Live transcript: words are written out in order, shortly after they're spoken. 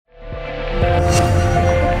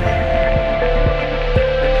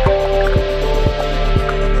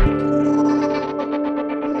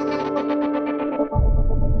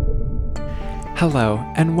Hello,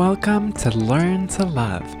 and welcome to Learn to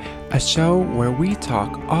Love, a show where we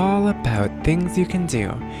talk all about things you can do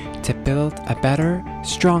to build a better,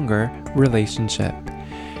 stronger relationship.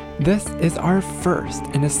 This is our first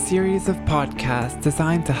in a series of podcasts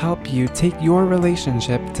designed to help you take your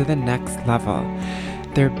relationship to the next level.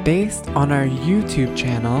 They're based on our YouTube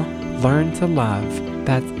channel, Learn to Love.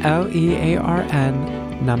 That's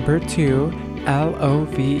Learn number 2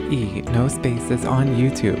 LOVE, no spaces on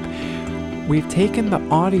YouTube. We've taken the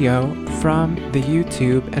audio from the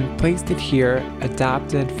YouTube and placed it here,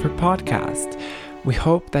 adapted for podcast. We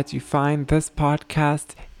hope that you find this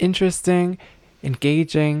podcast interesting,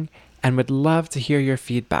 engaging, and would love to hear your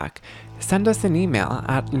feedback. Send us an email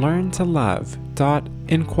at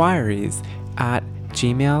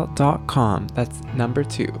learntolove.inquiries@gmail.com. That's number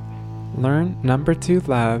 2.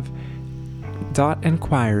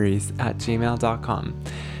 learn2love.inquiries@gmail.com.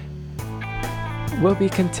 We'll be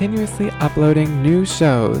continuously uploading new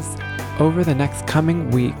shows over the next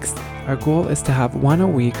coming weeks. Our goal is to have one a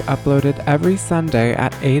week uploaded every Sunday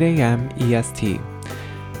at 8 a.m. EST.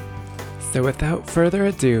 So without further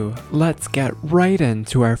ado, let's get right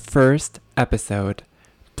into our first episode.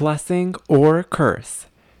 Blessing or curse.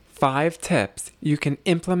 5 tips you can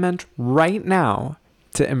implement right now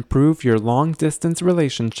to improve your long-distance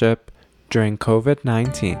relationship during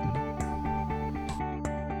COVID-19.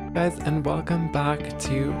 Guys, and welcome back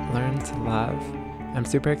to Learn to Love. I'm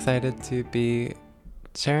super excited to be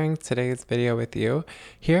sharing today's video with you.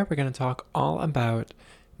 Here we're going to talk all about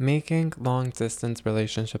making long-distance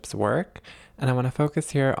relationships work, and I want to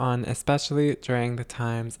focus here on especially during the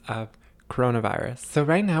times of coronavirus. So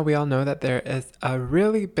right now we all know that there is a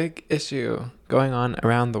really big issue going on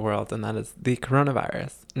around the world, and that is the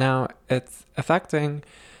coronavirus. Now, it's affecting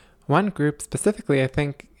one group specifically, I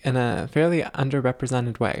think, in a fairly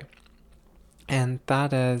underrepresented way, and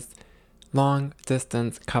that is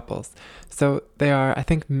long-distance couples. So there are, I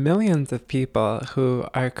think, millions of people who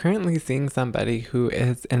are currently seeing somebody who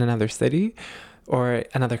is in another city or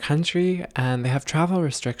another country, and they have travel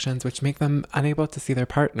restrictions which make them unable to see their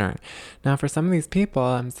partner. Now, for some of these people,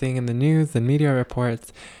 I'm seeing in the news and media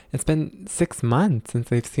reports, it's been 6 months since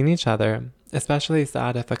they've seen each other. Especially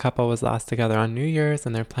sad if a couple was last together on New Year's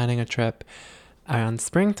and they're planning a trip around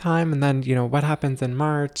springtime, and then, what happens in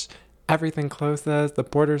March? Everything closes, the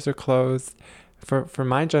borders are closed. For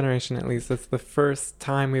my generation, at least, it's the first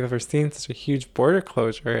time we've ever seen such a huge border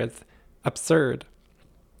closure. It's absurd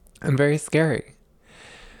and very scary.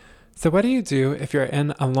 So what do you do if you're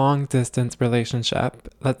in a long-distance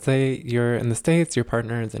relationship? Let's say you're in the States, your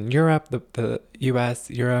partner is in Europe, the US,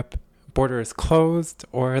 Europe, border is closed,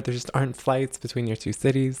 or there just aren't flights between your two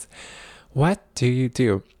cities. What do you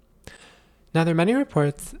do? Now, there are many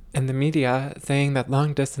reports in the media saying that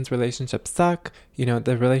long-distance relationships suck,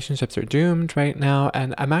 the relationships are doomed right now,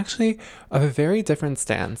 and I'm actually of a very different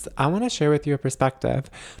stance. I want to share with you a perspective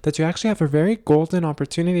that you actually have a very golden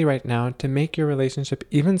opportunity right now to make your relationship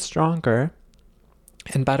even stronger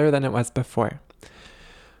and better than it was before.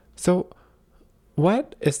 So,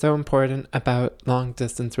 what is so important about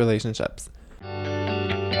long-distance relationships?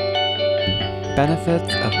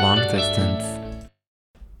 Benefits of long distance.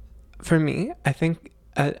 For me, I think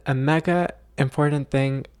a mega important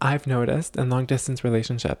thing I've noticed in long-distance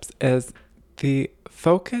relationships is the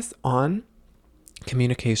focus on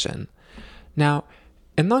communication. Now,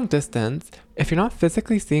 in long distance, if you're not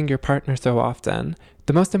physically seeing your partner so often,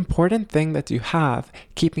 the most important thing that you have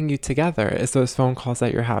keeping you together is those phone calls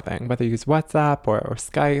that you're having, whether you use WhatsApp or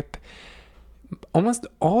Skype. Almost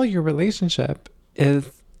all your relationship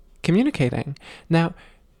is communicating. Now,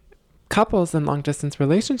 couples in long-distance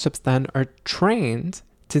relationships then are trained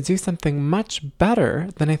to do something much better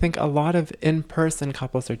than I think a lot of in-person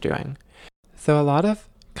couples are doing. So a lot of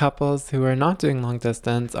couples who are not doing long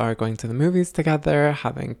distance are going to the movies together,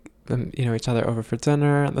 having them, each other over for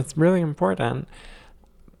dinner. That's really important.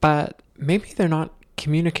 But maybe they're not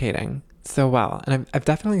communicating so well. And I've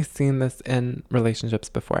definitely seen this in relationships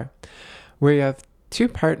before, where you have 2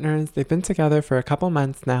 partners, they've been together for a couple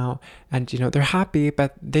months now, and they're happy,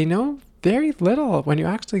 but they know very little when you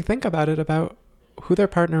actually think about it about who their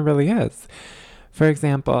partner really is. For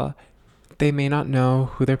example, they may not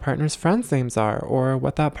know who their partner's friends' names are, or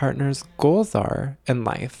what that partner's goals are in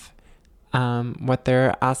life, what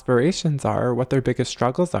their aspirations are, what their biggest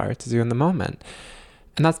struggles are to do in the moment.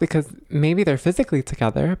 And that's because maybe they're physically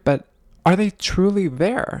together, but are they truly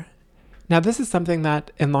there? Now, this is something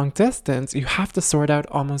that in long distance, you have to sort out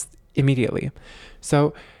almost immediately.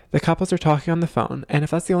 So the couples are talking on the phone, and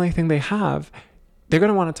if that's the only thing they have, they're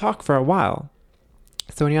going to want to talk for a while.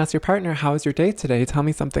 So when you ask your partner, how was your day today? Tell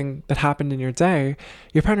me something that happened in your day.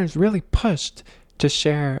 Your partner's really pushed to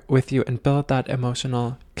share with you and build that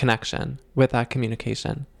emotional connection with that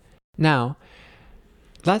communication. Now,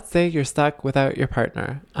 let's say you're stuck without your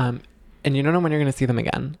partner, and you don't know when you're going to see them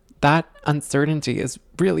again. That uncertainty is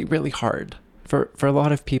really, really hard for a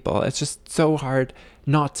lot of people. It's just so hard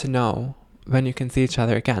not to know when you can see each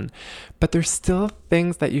other again. But there's still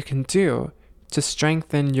things that you can do to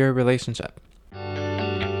strengthen your relationship.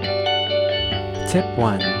 Tip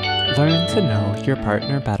 1. Learn to know your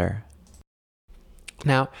partner better.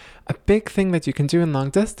 Now, a big thing that you can do in long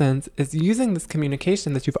distance is using this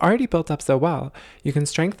communication that you've already built up so well. You can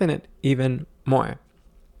strengthen it even more.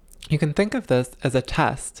 You can think of this as a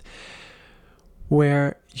test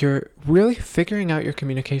where you're really figuring out your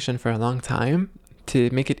communication for a long time to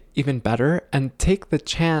make it even better and take the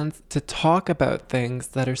chance to talk about things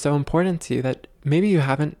that are so important to you that maybe you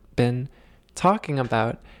haven't been talking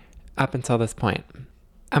about up until this point.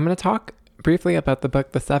 I'm going to talk briefly about the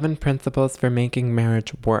book, The 7 Principles for Making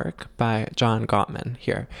Marriage Work by John Gottman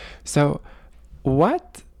here. So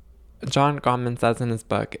what John Gottman says in his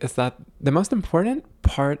book is that the most important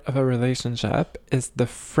part of a relationship is the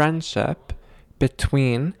friendship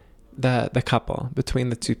between the couple, between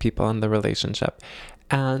the two people in the relationship.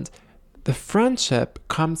 And the friendship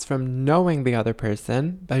comes from knowing the other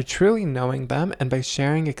person, by truly knowing them and by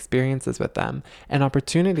sharing experiences with them and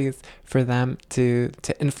opportunities for them to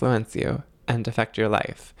influence you and affect your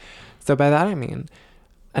life. So by that I mean,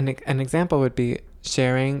 an example would be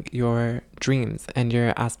sharing your dreams and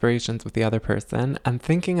your aspirations with the other person and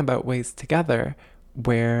thinking about ways together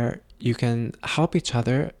where you can help each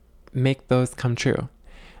other make those come true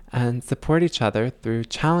and support each other through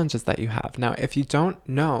challenges that you have. Now, if you don't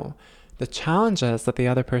know the challenges that the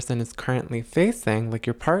other person is currently facing, like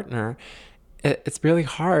your partner, it's really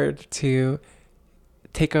hard to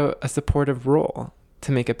take a supportive role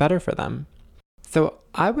to make it better for them. So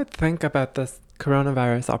I would think about this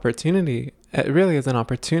coronavirus opportunity. It really is an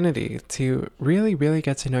opportunity to really, really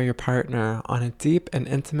get to know your partner on a deep and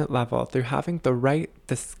intimate level through having the right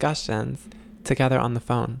discussions together on the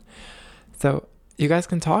phone. So you guys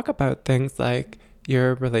can talk about things like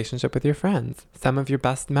your relationship with your friends, some of your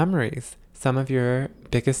best memories, some of your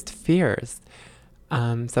biggest fears,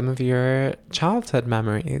 some of your childhood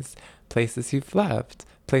memories, places you've lived,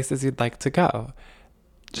 places you'd like to go.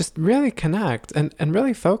 Just really connect and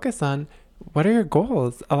really focus on what are your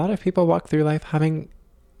goals. A lot of people walk through life having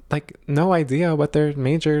no idea what their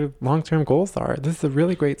major long-term goals are. This is a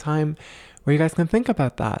really great time where you guys can think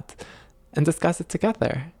about that and discuss it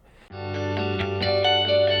together.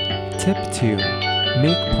 Tip 2.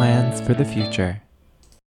 Make plans for the future.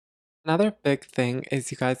 Another big thing is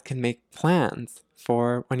you guys can make plans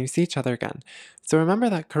for when you see each other again. So remember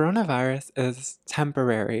that coronavirus is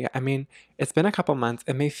temporary. I mean, it's been a couple months.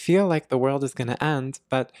 It may feel like the world is going to end,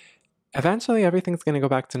 but eventually everything's going to go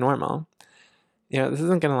back to normal. This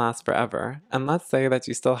isn't going to last forever. And let's say that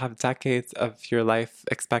you still have decades of your life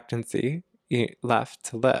expectancy left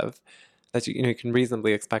to live, that you can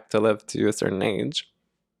reasonably expect to live to a certain age.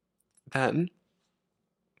 Then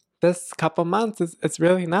this couple months it's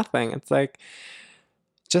really nothing. It's like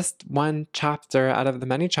just one chapter out of the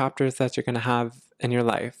many chapters that you're going to have in your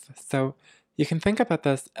life. So you can think about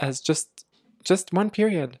this as just one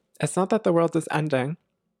period. It's not that the world is ending.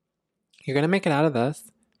 You're going to make it out of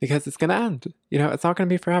this because it's going to end. It's not going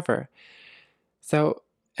to be forever. So,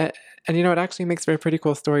 and it actually makes for a pretty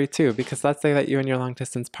cool story too, because let's say that you and your long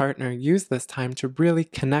distance partner use this time to really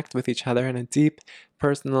connect with each other in a deep,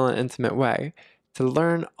 personal, and intimate way, to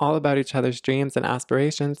learn all about each other's dreams and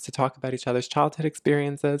aspirations, to talk about each other's childhood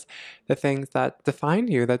experiences, the things that define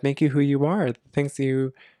you, that make you who you are, the things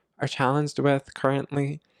you are challenged with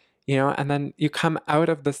currently, and then you come out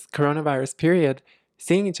of this coronavirus period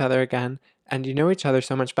seeing each other again, and you know each other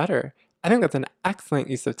so much better. I think that's an excellent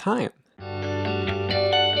use of time.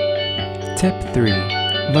 Tip 3.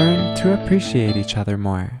 Learn to appreciate each other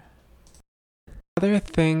more. Another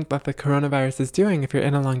thing that the coronavirus is doing, if you're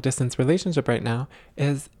in a long-distance relationship right now,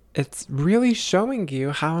 is it's really showing you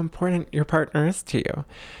how important your partner is to you.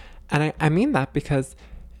 And I mean that because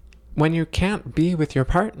when you can't be with your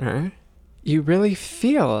partner, you really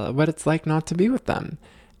feel what it's like not to be with them.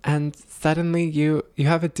 And suddenly you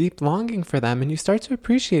have a deep longing for them and you start to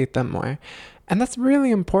appreciate them more. And that's really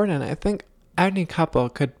important. I think any couple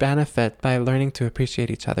could benefit by learning to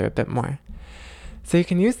appreciate each other a bit more. So you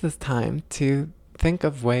can use this time to think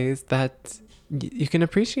of ways that you can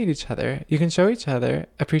appreciate each other. You can show each other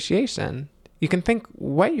appreciation. You can think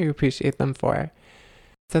what you appreciate them for.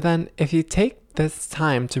 So then if you take this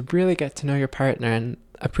time to really get to know your partner and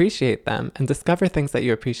appreciate them and discover things that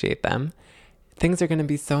you appreciate them, things are going to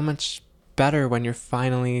be so much better when you're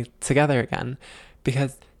finally together again.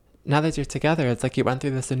 Because now that you're together, it's like you went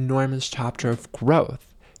through this enormous chapter of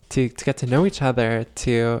growth to get to know each other,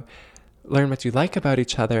 to learn what you like about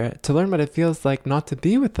each other, to learn what it feels like not to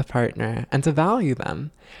be with the partner, and to value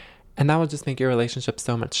them. And that will just make your relationship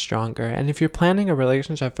so much stronger. And if you're planning a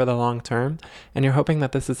relationship for the long term, and you're hoping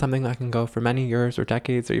that this is something that can go for many years or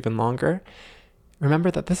decades or even longer,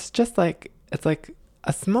 remember that this is just like, it's like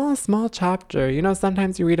a small chapter. You know,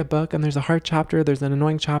 sometimes you read a book and there's a hard chapter, there's an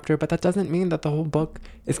annoying chapter, but that doesn't mean that the whole book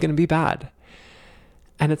is going to be bad.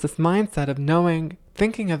 And it's this mindset of knowing,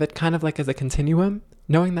 thinking of it kind of like as a continuum,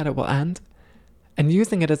 knowing that it will end, and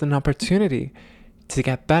using it as an opportunity to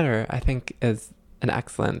get better, I think is an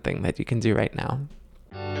excellent thing that you can do right now.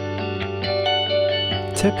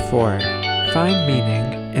 Tip 4. Find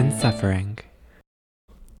meaning in suffering.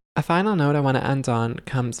 A final note I want to end on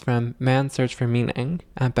comes from Man's Search for Meaning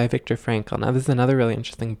by Viktor Frankl. Now, this is another really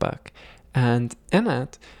interesting book. And in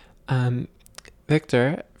it,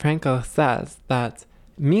 Viktor Frankl says that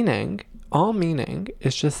all meaning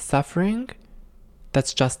is just suffering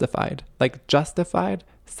that's justified. Like justified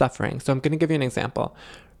suffering. So I'm going to give you an example.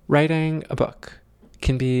 Writing a book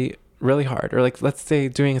can be really hard. Or like, let's say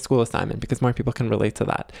doing a school assignment, because more people can relate to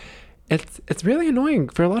that. It's really annoying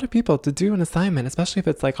for a lot of people to do an assignment, especially if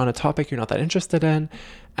it's like on a topic you're not that interested in,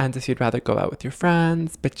 and if you'd rather go out with your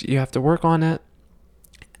friends, but you have to work on it.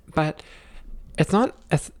 But it's not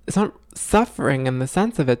suffering in the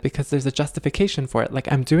sense of it, because there's a justification for it.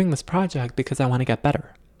 Like, I'm doing this project because I want to get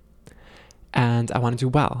better, and I want to do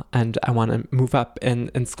well, and I want to move up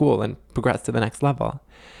in school and progress to the next level.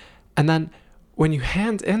 And then when you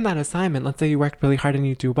hand in that assignment, let's say you worked really hard and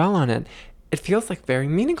you do well on it, it feels like very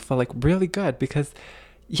meaningful, like really good, because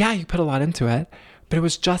yeah, you put a lot into it, but it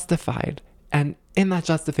was justified. And in that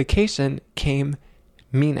justification came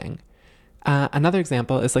meaning. Another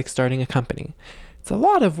example is like starting a company. It's a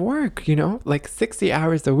lot of work, you know, like 60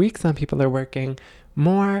 hours a week. Some people are working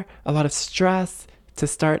more, a lot of stress to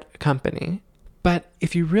start a company. But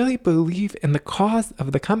if you really believe in the cause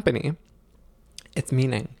of the company, it's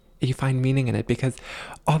meaning. You find meaning in it because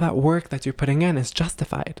all that work that you're putting in is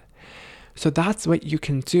justified. So that's what you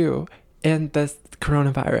can do in this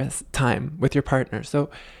coronavirus time with your partner. So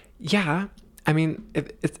yeah, I mean,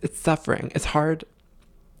 it's suffering. It's hard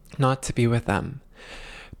not to be with them.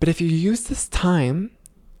 But if you use this time,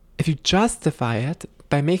 if you justify it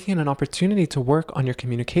by making it an opportunity to work on your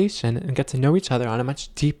communication and get to know each other on a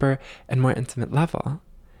much deeper and more intimate level,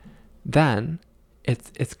 then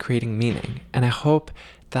it's creating meaning. And I hope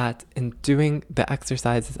that in doing the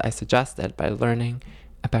exercises I suggested, by learning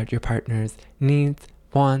about your partner's needs,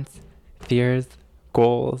 wants, fears,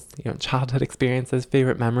 goals, childhood experiences,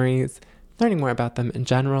 favorite memories, learning more about them in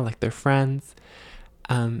general, like their friends,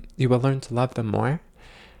 you will learn to love them more,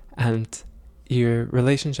 and your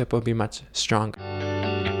relationship will be much stronger.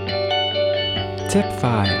 Tip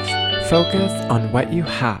 5. Focus on what you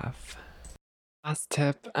have. Last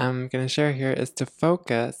tip I'm going to share here is to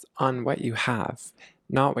focus on what you have,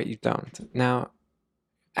 not what you don't. Now,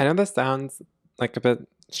 I know this sounds like a bit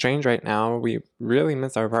strange right now. We really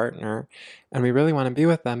miss our partner and we really want to be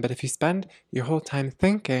with them. But if you spend your whole time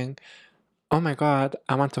thinking, oh my God,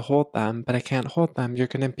 I want to hold them, but I can't hold them, you're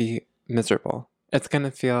going to be miserable. It's going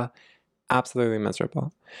to feel absolutely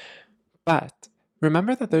miserable. But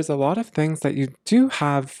remember that there's a lot of things that you do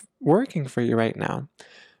have working for you right now.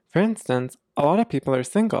 For instance, a lot of people are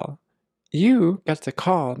single. You get to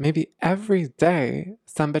call maybe every day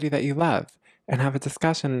somebody that you love and have a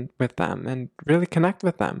discussion with them and really connect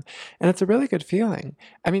with them. And it's a really good feeling.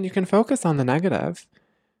 I mean, you can focus on the negative,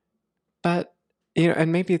 but,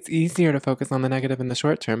 and maybe it's easier to focus on the negative in the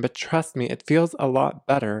short term, but trust me, it feels a lot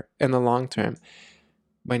better in the long term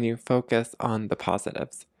when you focus on the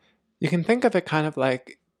positives. You can think of it kind of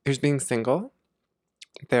like there's being single,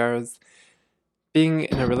 there's being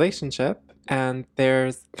in a relationship, and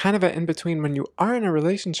there's kind of an in-between. When you are in a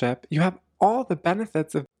relationship, you have all the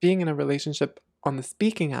benefits of being in a relationship on the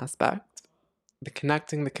speaking aspect, the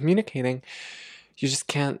connecting, the communicating. You just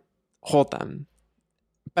can't hold them.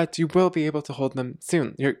 But you will be able to hold them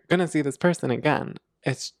soon. You're going to see this person again.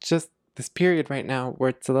 It's just this period right now where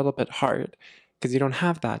it's a little bit hard because you don't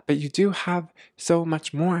have that. But you do have so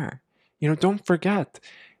much more. Don't forget,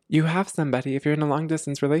 you have somebody, if you're in a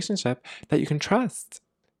long-distance relationship, that you can trust.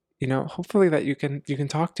 Hopefully that you can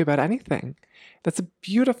talk to about anything. That's a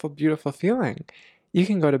beautiful, beautiful feeling. You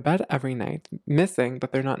can go to bed every night missing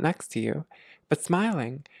that they're not next to you, but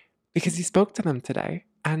smiling because you spoke to them today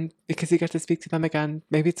and because you get to speak to them again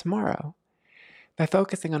maybe tomorrow. by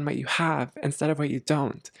focusing on what you have instead of what you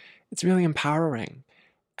don't. It's really empowering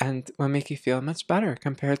and will make you feel much better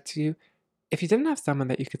compared to if you didn't have someone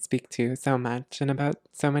that you could speak to so much and about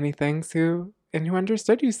so many things who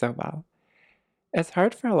understood you so well. It's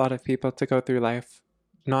hard for a lot of people to go through life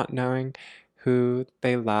not knowing who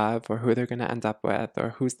they love or who they're going to end up with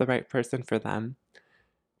or who's the right person for them.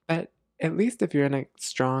 But at least if you're in a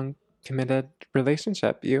strong, committed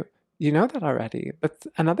relationship, you know that already. That's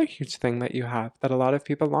another huge thing that you have that a lot of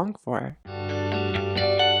people long for.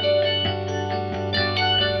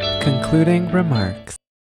 Concluding remarks.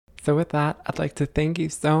 So with that, I'd like to thank you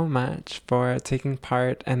so much for taking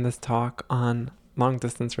part in this talk on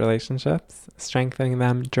long-distance relationships, strengthening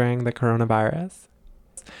them during the coronavirus.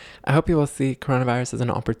 I hope you will see coronavirus as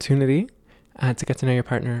an opportunity to get to know your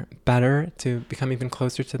partner better, to become even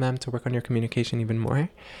closer to them, to work on your communication even more.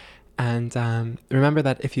 And remember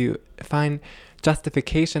that if you find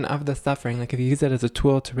justification of the suffering, like if you use it as a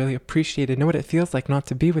tool to really appreciate it, know what it feels like not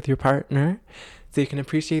to be with your partner, so you can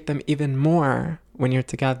appreciate them even more when you're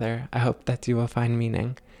together, I hope that you will find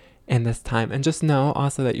meaning in this time. And just know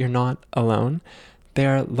also that you're not alone.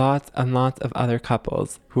 There are lots and lots of other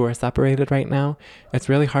couples who are separated right now. It's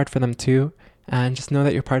really hard for them too. And just know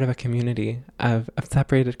that you're part of a community of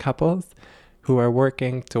separated couples who are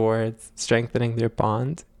working towards strengthening their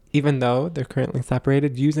bond, even though they're currently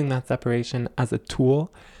separated, using that separation as a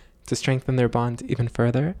tool to strengthen their bond even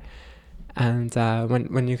further. And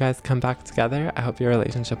when you guys come back together, I hope your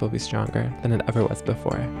relationship will be stronger than it ever was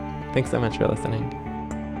before. Thanks so much for listening.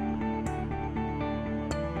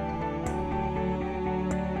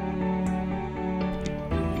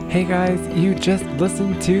 Hey guys, you just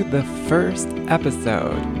listened to the first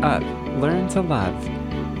episode of Learn to Love,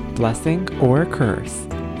 Blessing or Curse.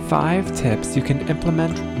 5 tips you can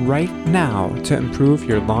implement right now to improve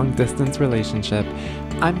your long-distance relationship.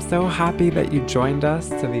 I'm so happy that you joined us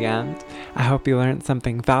to the end. I hope you learned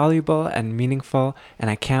something valuable and meaningful, and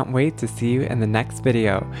I can't wait to see you in the next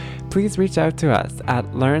video. Please reach out to us at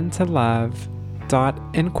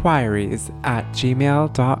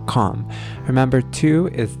learntolove.inquiries@gmail.com. Remember, 2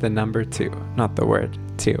 is the number 2, not the word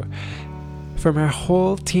 2. From our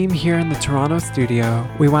whole team here in the Toronto studio,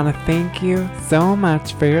 we want to thank you so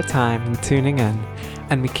much for your time and tuning in,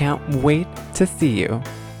 and we can't wait to see you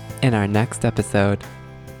in our next episode.